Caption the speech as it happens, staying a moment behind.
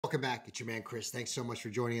Welcome back. It's your man, Chris. Thanks so much for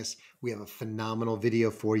joining us. We have a phenomenal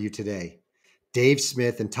video for you today. Dave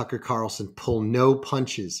Smith and Tucker Carlson pull no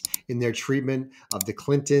punches in their treatment of the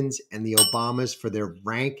Clintons and the Obamas for their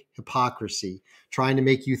rank hypocrisy, trying to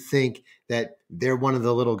make you think that they're one of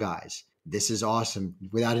the little guys. This is awesome.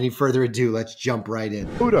 Without any further ado, let's jump right in.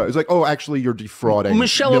 It's like, oh, actually, you're defrauding.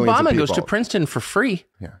 Michelle Obama goes to Princeton for free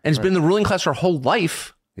and has been in the ruling class her whole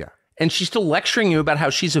life. Yeah. And she's still lecturing you about how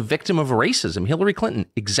she's a victim of racism. Hillary Clinton,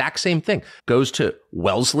 exact same thing. Goes to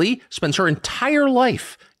Wellesley, spends her entire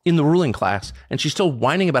life in the ruling class, and she's still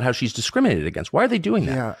whining about how she's discriminated against. Why are they doing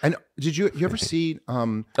that? Yeah. And did you ever see,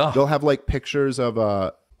 they'll have like pictures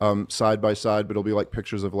of side by side, but it'll be like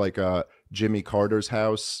pictures of like Jimmy Carter's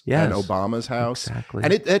house and Obama's house. Exactly.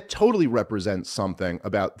 And it totally represents something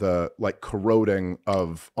about the like corroding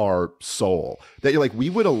of our soul. That you're like, we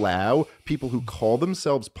would allow people who call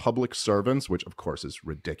themselves public servants, which of course is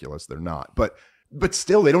ridiculous, they're not, but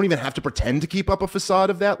still, they don't even have to pretend to keep up a facade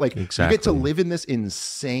of that. Like, you get to live in this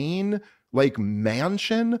insane, like,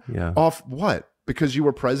 mansion off what? Because you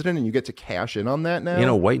were president and you get to cash in on that now? In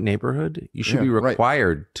a white neighborhood, you should be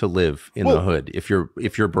required to live in the hood if you're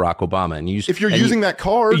Barack Obama. And if you're using that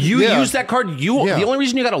card. Use that card. The only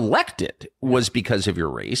reason you got elected was because of your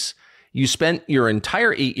race. You spent your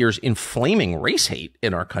entire 8 years inflaming race hate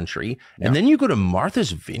in our country. And then you go to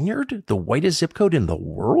Martha's Vineyard, the whitest zip code in the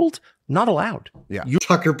world? Not allowed. Yeah.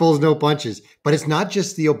 Tucker pulls no punches, but it's not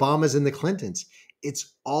just the Obamas and the Clintons.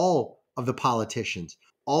 It's all of the politicians,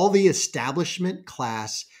 all the establishment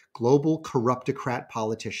class, global corruptocrat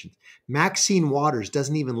politicians. Maxine Waters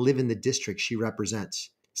doesn't even live in the district she represents.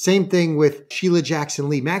 Same thing with Sheila Jackson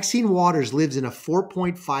Lee. Maxine Waters lives in a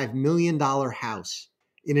 $4.5 million house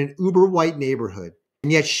in an uber white neighborhood.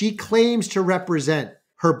 And yet she claims to represent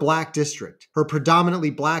her black district, her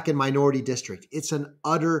predominantly black and minority district. It's an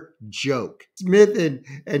utter joke. Smith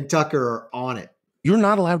and Tucker are on it. You're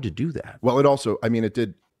not allowed to do that. Well, it also, I mean, it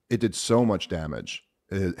did so much damage,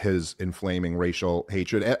 his inflaming racial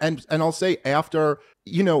hatred. And I'll say after,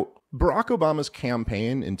 Barack Obama's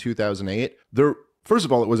campaign in 2008, first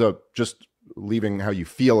of all, it was just leaving how you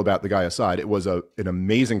feel about the guy aside, it was an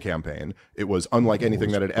amazing campaign. It was unlike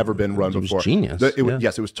anything that had ever been run before. It was genius.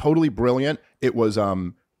 Yes, it was totally brilliant. It was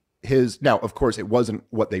now, of course, it wasn't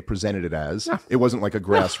what they presented it as. It wasn't like a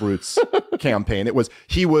grassroots campaign.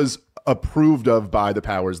 He was approved of by the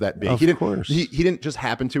powers that be. He didn't just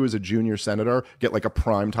happen to, as a junior senator, get like a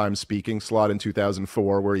primetime speaking slot in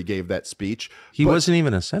 2004 where he gave that speech. He wasn't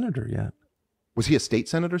even a senator yet. Was he a state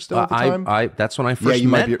senator still at the time? That's when I first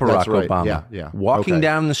met Barack Obama. Yeah. Walking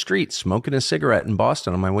down the street, smoking a cigarette in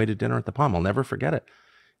Boston on my way to dinner at the Palm. I'll never forget it.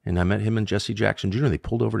 And I met him and Jesse Jackson Jr. They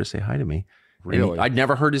pulled over to say hi to me. Really? I'd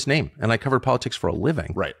never heard his name. And I covered politics for a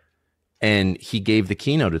living. Right. And he gave the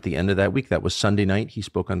keynote at the end of that week. That was Sunday night. He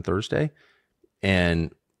spoke on Thursday.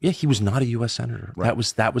 And he was not a U.S. senator. Right.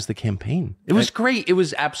 That was the campaign. It was great. It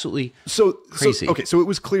was absolutely crazy. So it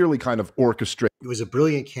was clearly kind of orchestrated. It was a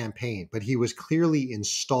brilliant campaign, but he was clearly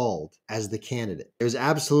installed as the candidate. It was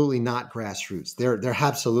absolutely not grassroots. They're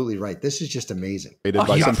absolutely right. This is just amazing.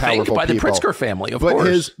 By some powerful by the people. Pritzker family, of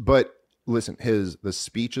course. Listen, the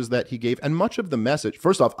speeches that he gave and much of the message,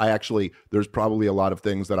 first off, there's probably a lot of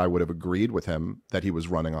things that I would have agreed with him that he was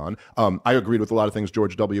running on. I agreed with a lot of things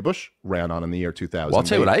George W. Bush ran on in the year 2000. Well, I'll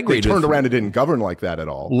tell you what I agreed with. They turned around and didn't govern like that at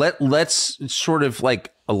all. Let's sort of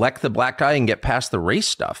like elect the black guy and get past the race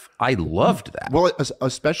stuff. I loved that. Well,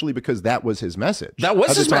 especially because that was his message. That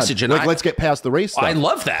was his message. And let's get past the race stuff. I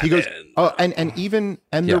love that. He goes,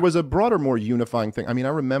 there was a broader, more unifying thing. I mean, I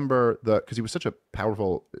remember because he was such a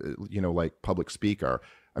powerful, like public speaker.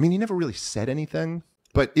 I mean, he never really said anything,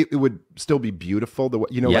 but it would still be beautiful.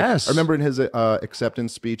 Yes. Like, I remember in his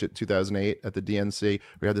acceptance speech at 2008 at the DNC,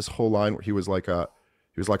 we had this whole line where he was like,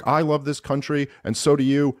 I love this country, and so do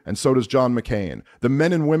you, and so does John McCain. The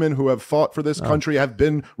men and women who have fought for this country have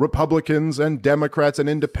been Republicans and Democrats and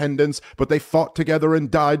independents, but they fought together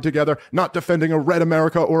and died together, not defending a red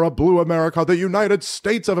America or a blue America, the United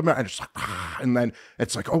States of America. And it's like, and then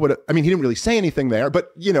it's like, I mean, he didn't really say anything there,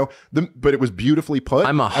 but but it was beautifully put.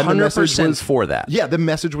 I'm 100% for that. Yeah, the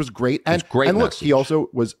message was great. And, great and look, message. he also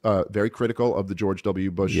was very critical of the George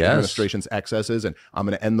W. Bush administration's excesses, and I'm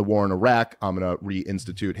going to end the war in Iraq. I'm going to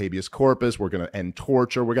reinstitute habeas corpus. We're going to end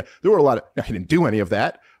torture. There were a lot of, he didn't do any of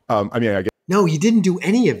that. No, he didn't do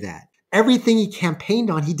any of that. Everything he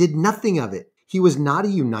campaigned on, he did nothing of it. He was not a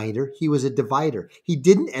uniter. He was a divider. He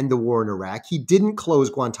didn't end the war in Iraq. He didn't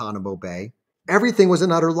close Guantanamo Bay. Everything was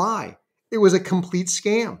an utter lie. It was a complete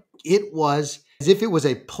scam. It was as if it was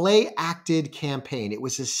a play-acted campaign. It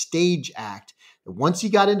was a stage act. Once he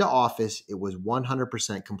got into office, it was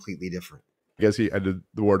 100% completely different. I guess he ended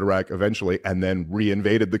the war in Iraq eventually and then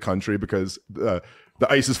reinvaded the country because the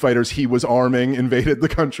ISIS fighters he was arming invaded the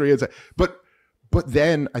country. But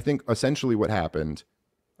then I think essentially what happened,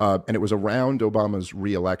 and it was around Obama's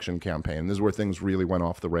re-election campaign, this is where things really went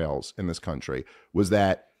off the rails in this country, was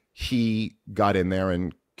that he got in there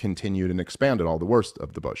and continued and expanded all the worst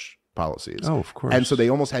of the Bush policies. Oh, of course. And so they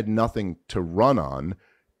almost had nothing to run on.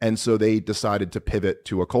 And so they decided to pivot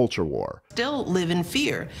to a culture war. Still live in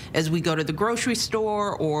fear as we go to the grocery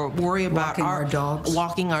store or worry about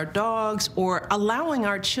walking our dogs or allowing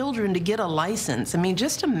our children to get a license. I mean,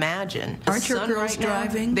 just imagine. Aren't your girls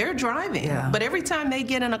driving? They're driving. Yeah. But every time they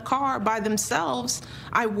get in a car by themselves,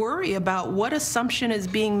 I worry about what assumption is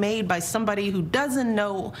being made by somebody who doesn't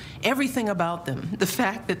know everything about them. The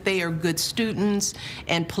fact that they are good students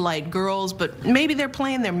and polite girls, but maybe they're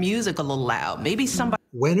playing their music a little loud. Maybe somebody...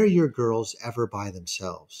 When are your girls ever by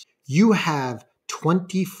themselves? You have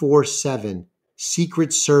 24/7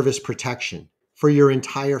 Secret Service protection for your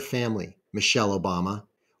entire family, Michelle Obama.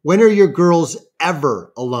 When are your girls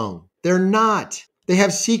ever alone? They're not. They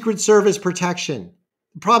have Secret Service protection.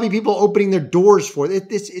 Probably people opening their doors for it.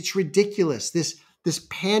 It's ridiculous. This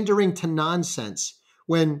pandering to nonsense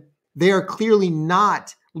when they are clearly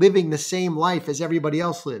not living the same life as everybody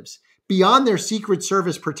else lives. Beyond their Secret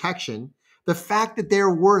Service protection, the fact that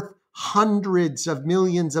they're worth hundreds of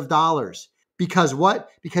millions of dollars. Because what?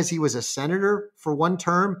 Because he was a senator for one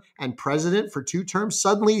term and president for 2 terms.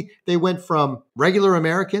 Suddenly they went from regular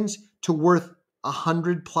Americans to worth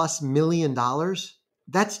 $100+ million.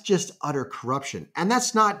 That's just utter corruption. And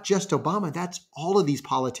that's not just Obama. That's all of these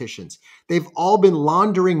politicians. They've all been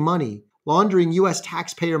laundering U.S.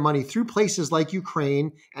 taxpayer money through places like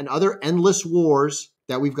Ukraine and other endless wars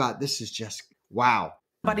that we've got. This is just, wow.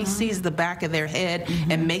 Somebody sees the back of their head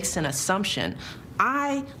and makes an assumption.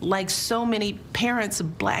 I, like so many parents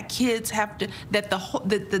of black kids, have to, that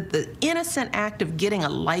the innocent act of getting a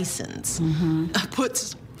license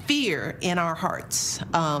puts fear in our hearts.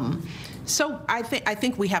 So I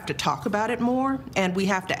think we have to talk about it more, and we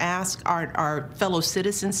have to ask our fellow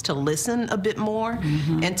citizens to listen a bit more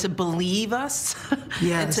and to believe us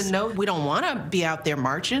and to know we don't want to be out there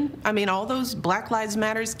marching. I mean, all those Black Lives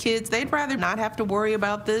Matters kids, they'd rather not have to worry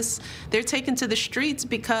about this. They're taken to the streets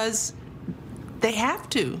because they have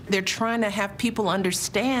to. They're trying to have people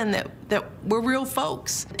understand that we're real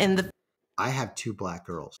folks. And I have 2 black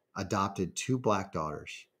girls, adopted 2 black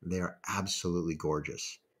daughters. They are absolutely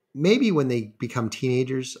gorgeous. Maybe when they become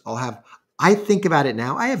teenagers, I think about it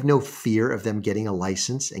now, I have no fear of them getting a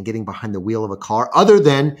license and getting behind the wheel of a car other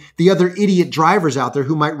than the other idiot drivers out there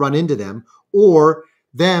who might run into them, or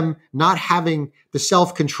them not having the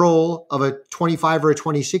self-control of a 25 or a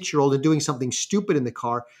 26-year-old and doing something stupid in the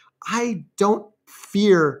car. I don't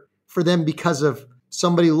fear for them because of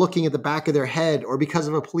somebody looking at the back of their head or because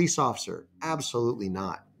of a police officer. Absolutely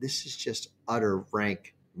not. This is just utter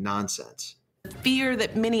rank nonsense. The fear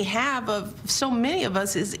that many have of so many of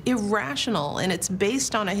us is irrational, and it's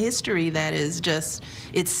based on a history that is just,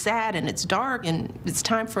 it's sad and it's dark, and it's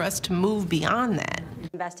time for us to move beyond that.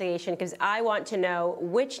 Investigation, because I want to know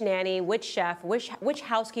which nanny, which chef, which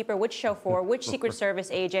housekeeper, which chauffeur, which Secret Service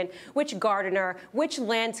agent, which gardener, which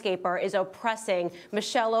landscaper is oppressing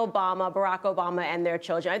Michelle Obama, Barack Obama, and their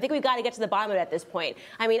children. I think we've got to get to the bottom of it at this point.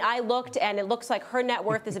 I mean, I looked, and it looks like her net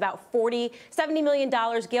worth is about $70 million.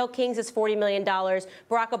 Gayle King's is $40 million.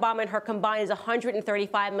 Barack Obama and her combined is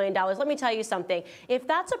 $135 million. Let me tell you something. If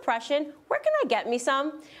that's oppression, where can I get me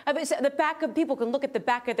some? I mean, so the back of people can look at the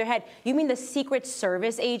back of their head. You mean the Secret Service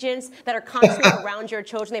agents that are constantly around your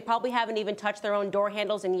children? They probably haven't even touched their own door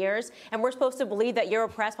handles in years, and we're supposed to believe that you're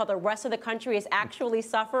oppressed while the rest of the country is actually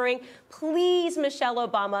suffering? Please, Michelle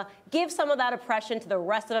Obama, give some of that oppression to the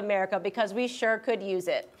rest of America, because we sure could use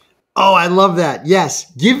it. Oh, I love that.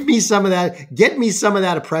 Yes. Give me some of that. Get me some of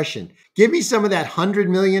that oppression. Give me some of that $100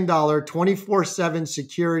 million, 24/7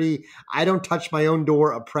 security, I don't touch my own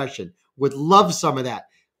door oppression. Would love some of that.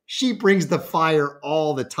 She brings the fire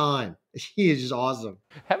all the time. She is just awesome.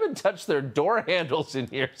 Haven't touched their door handles in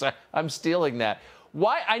years. I'm stealing that.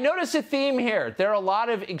 Why? I notice a theme here. There are a lot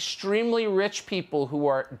of extremely rich people who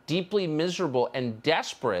are deeply miserable and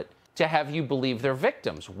desperate to have you believe they're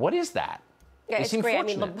victims. What is that? They seem great.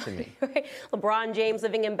 fortunate to me. LeBron James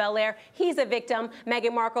living in Bel Air, he's a victim.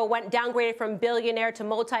 Meghan Markle went downgraded from billionaire to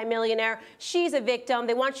multimillionaire. She's a victim.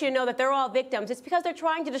 They want you to know that they're all victims. It's because they're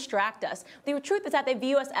trying to distract us. The truth is that they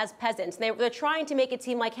view us as peasants. They're trying to make it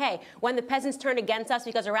seem like, hey, when the peasants turn against us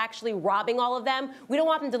because they're actually robbing all of them, we don't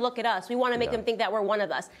want them to look at us. We want to make them think that we're one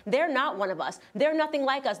of us. They're not one of us. They're nothing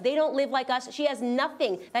like us. They don't live like us. She has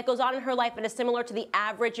nothing that goes on in her life that is similar to the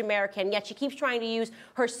average American, yet she keeps trying to use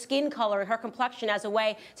her skin color and her complexion as a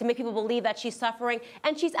way to make people believe that she's suffering,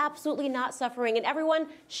 and she's absolutely not suffering. And everyone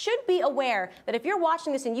should be aware that if you're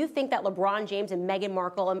watching this and you think that LeBron James and Meghan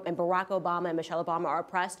Markle and Barack Obama and Michelle Obama are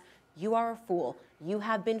oppressed, you are a fool. You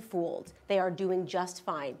have been fooled. They are doing just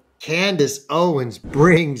fine. Candace Owens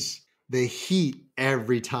brings the heat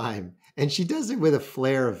every time, and she does it with a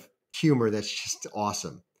flair of humor that's just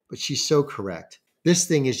awesome. But she's so correct. This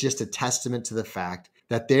thing is just a testament to the fact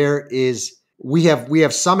that we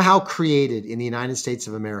have somehow created in the United States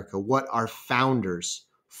of America what our founders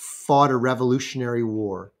fought a revolutionary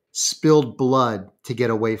war, spilled blood to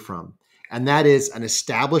get away from. And that is an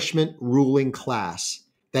establishment ruling class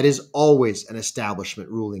that is always an establishment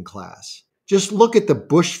ruling class. Just look at the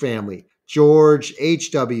Bush family, George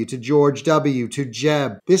H.W. to George W. to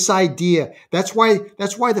Jeb. This idea, that's why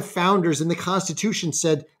the founders in the Constitution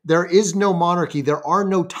said there is no monarchy, there are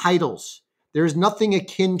no titles. There is nothing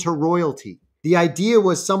akin to royalty. The idea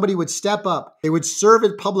was somebody would step up, they would serve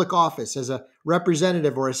in public office as a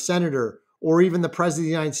representative or a senator or even the president of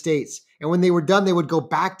the United States. And when they were done, they would go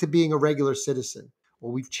back to being a regular citizen.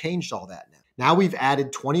 Well, we've changed all that now. Now we've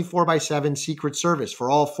added 24/7 Secret Service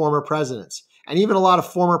for all former presidents and even a lot of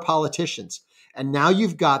former politicians. And now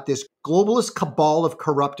you've got this globalist cabal of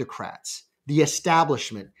corruptocrats, the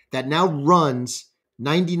establishment that now runs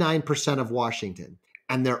 99% of Washington.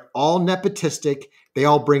 And they're all nepotistic. They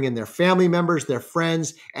all bring in their family members, their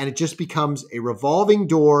friends, and it just becomes a revolving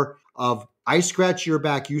door of I scratch your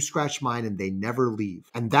back, you scratch mine, and they never leave.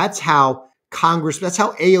 And that's how Congress, that's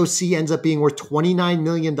how AOC ends up being worth $29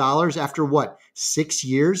 million after what, 6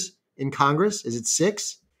 years in Congress? Is it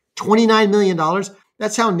 6? $29 million.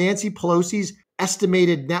 That's how Nancy Pelosi's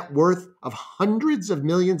estimated net worth of hundreds of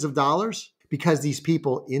millions of dollars, because these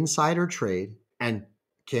people insider trade, and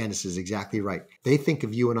Candace is exactly right. They think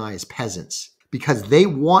of you and I as peasants because they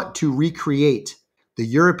want to recreate the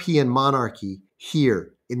European monarchy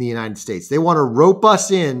here in the United States. They want to rope us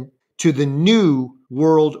in to the new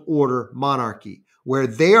world order monarchy where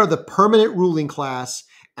they are the permanent ruling class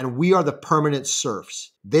and we are the permanent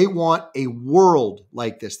serfs. They want a world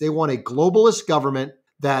like this. They want a globalist government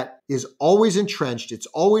that is always entrenched. It's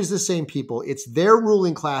always the same people. It's their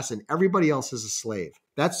ruling class and everybody else is a slave.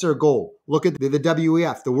 That's their goal. Look at the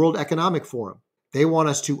WEF, the World Economic Forum. They want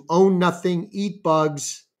us to own nothing, eat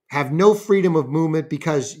bugs, have no freedom of movement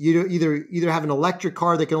because you either have an electric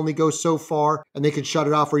car that can only go so far and they can shut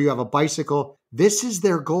it off, or you have a bicycle. This is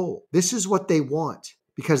their goal. This is what they want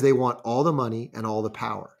because they want all the money and all the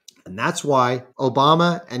power. And that's why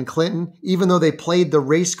Obama and Clinton, even though they played the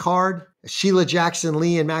race card, Sheila Jackson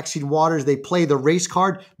Lee and Maxine Waters, they play the race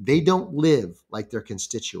card. They don't live like their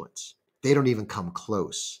constituents. They don't even come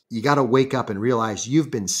close. You got to wake up and realize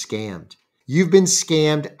you've been scammed. You've been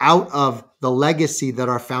scammed out of the legacy that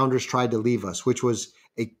our founders tried to leave us, which was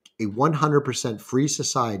a 100% free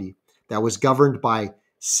society that was governed by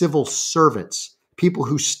civil servants, people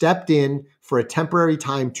who stepped in for a temporary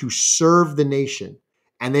time to serve the nation.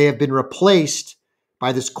 And they have been replaced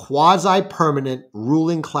by this quasi-permanent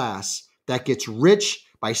ruling class that gets rich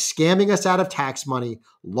by scamming us out of tax money,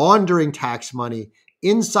 laundering tax money,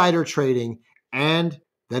 insider trading, and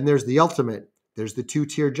then there's the ultimate. There's the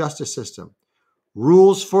two-tier justice system.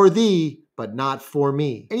 Rules for thee, but not for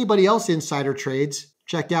me. Anybody else insider trades?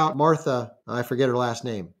 Check out Martha, I forget her last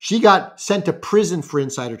name. She got sent to prison for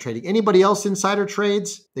insider trading. Anybody else insider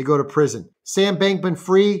trades? They go to prison. Sam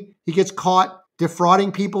Bankman-Fried, he gets caught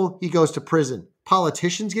defrauding people, he goes to prison.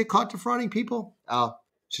 Politicians get caught defrauding people? Oh,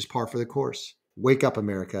 it's just par for the course. Wake up,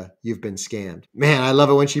 America. You've been scammed. Man, I love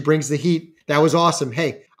it when she brings the heat. That was awesome.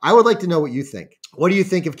 Hey, I would like to know what you think. What do you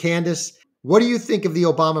think of Candace? What do you think of the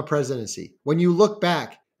Obama presidency? When you look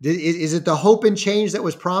back, is it the hope and change that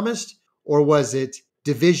was promised, or was it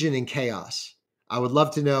division and chaos? I would love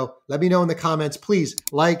to know. Let me know in the comments. Please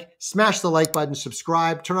smash the like button,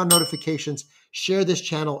 subscribe, turn on notifications, share this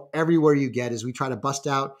channel everywhere you get as we try to bust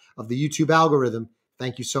out of the YouTube algorithm.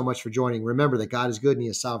 Thank you so much for joining. Remember that God is good and he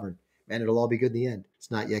is sovereign. And it'll all be good in the end.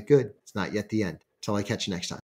 It's not yet good. It's not yet the end. Until I catch you next time.